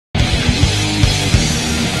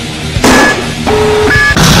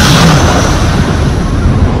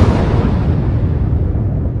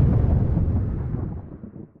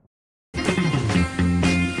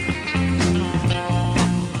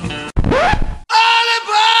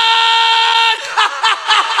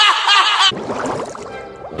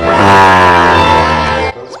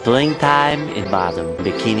Springtime in bottom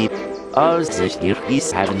bikini. All this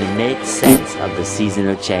is have an innate sense of the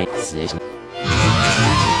seasonal changes.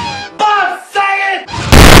 Bob, say it!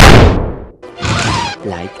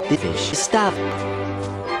 Like the fish stuff.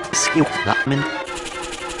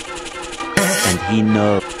 And he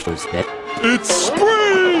knows that It's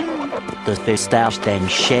spring! the fish staff then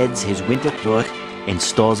sheds his winter cloak and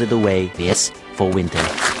stores it away, yes, for winter.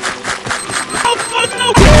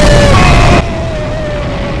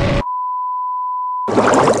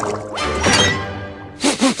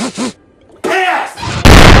 Yes!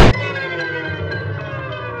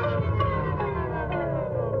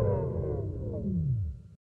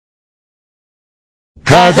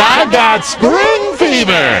 'Cause I got spring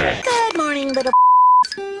fever! Good morning, little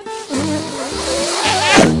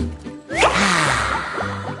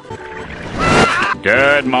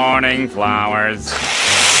Good morning, flowers.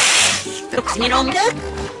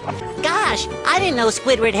 Gosh, I didn't know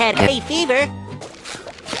Squidward had hay fever.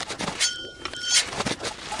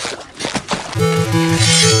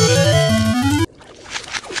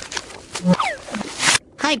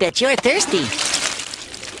 I bet you're thirsty.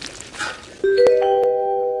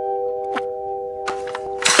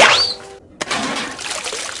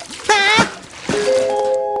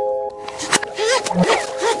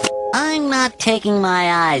 I'm not taking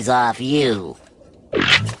my eyes off you.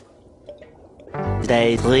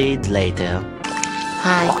 Days leads later.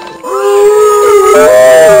 Hi.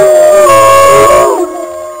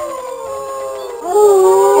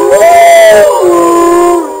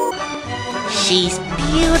 She's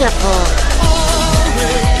beautiful.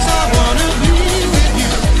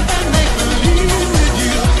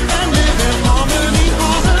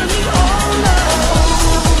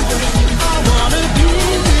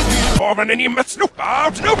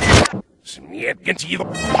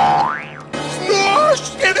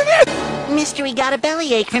 Mystery got a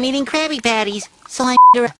bellyache from eating Krabby Patties, so I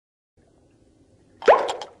her.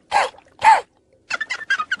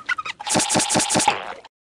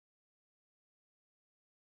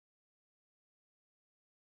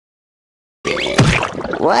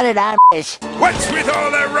 What did I miss? What's with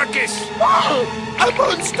all that ruckus? Oh, a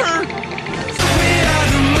monster!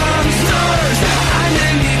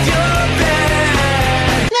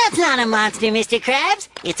 That's not a monster, Mr. Krabs.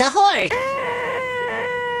 It's a horse.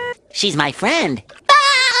 She's my friend.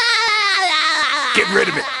 Get rid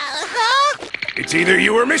of it. It's either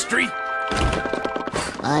you or Mystery.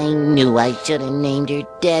 I knew I should have named her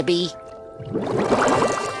Debbie.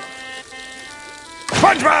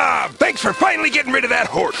 Spongebob! Thanks for finally getting rid of that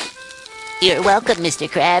horse. You're welcome, Mr.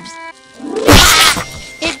 Krabs.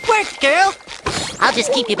 It worked, girl! I'll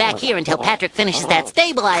just keep you back here until Patrick finishes that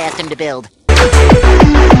stable I asked him to build.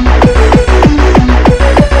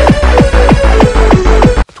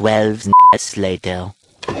 12 minutes later.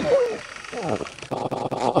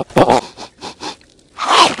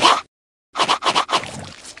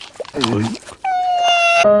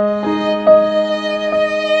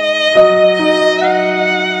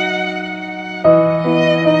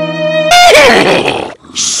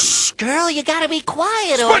 Shh, girl, you gotta be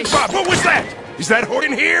quiet or... Spongebob, what was that? Is that horse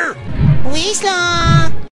in here?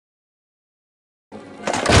 Weasla!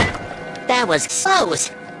 That was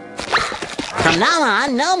close. From now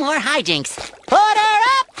on, no more hijinks. Order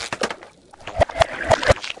up!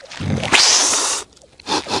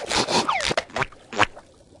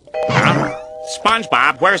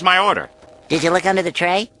 SpongeBob, where's my order? Did you look under the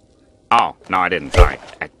tray? Oh, no, I didn't. Sorry.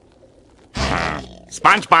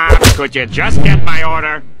 SpongeBob, could you just get my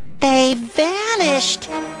order? They vanished.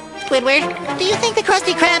 Squidward, do you think the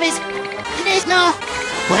Krusty Krab is... No.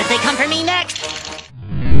 What if they come for me next?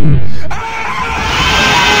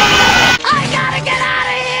 I gotta get out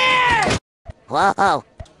of here! Whoa.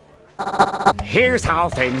 Here's how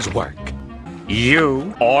things work.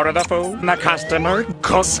 You order the food, and the customer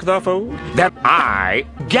cooks the food, then I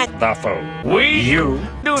get the food. You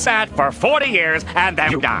do that for 40 years, and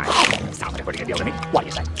then you die. Sounds like a pretty good deal to me. What do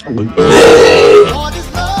you say?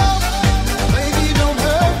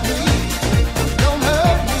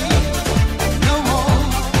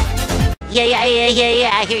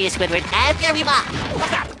 Yeah, I hear you, Squidward.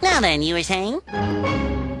 Now then, you were saying?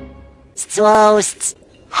 Toasts.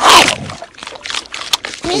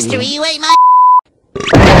 Mystery, you ate my...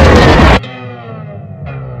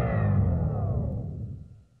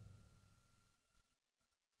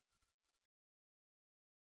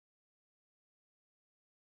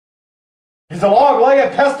 He's a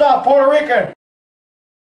long-legged, pissed-off Puerto Rican.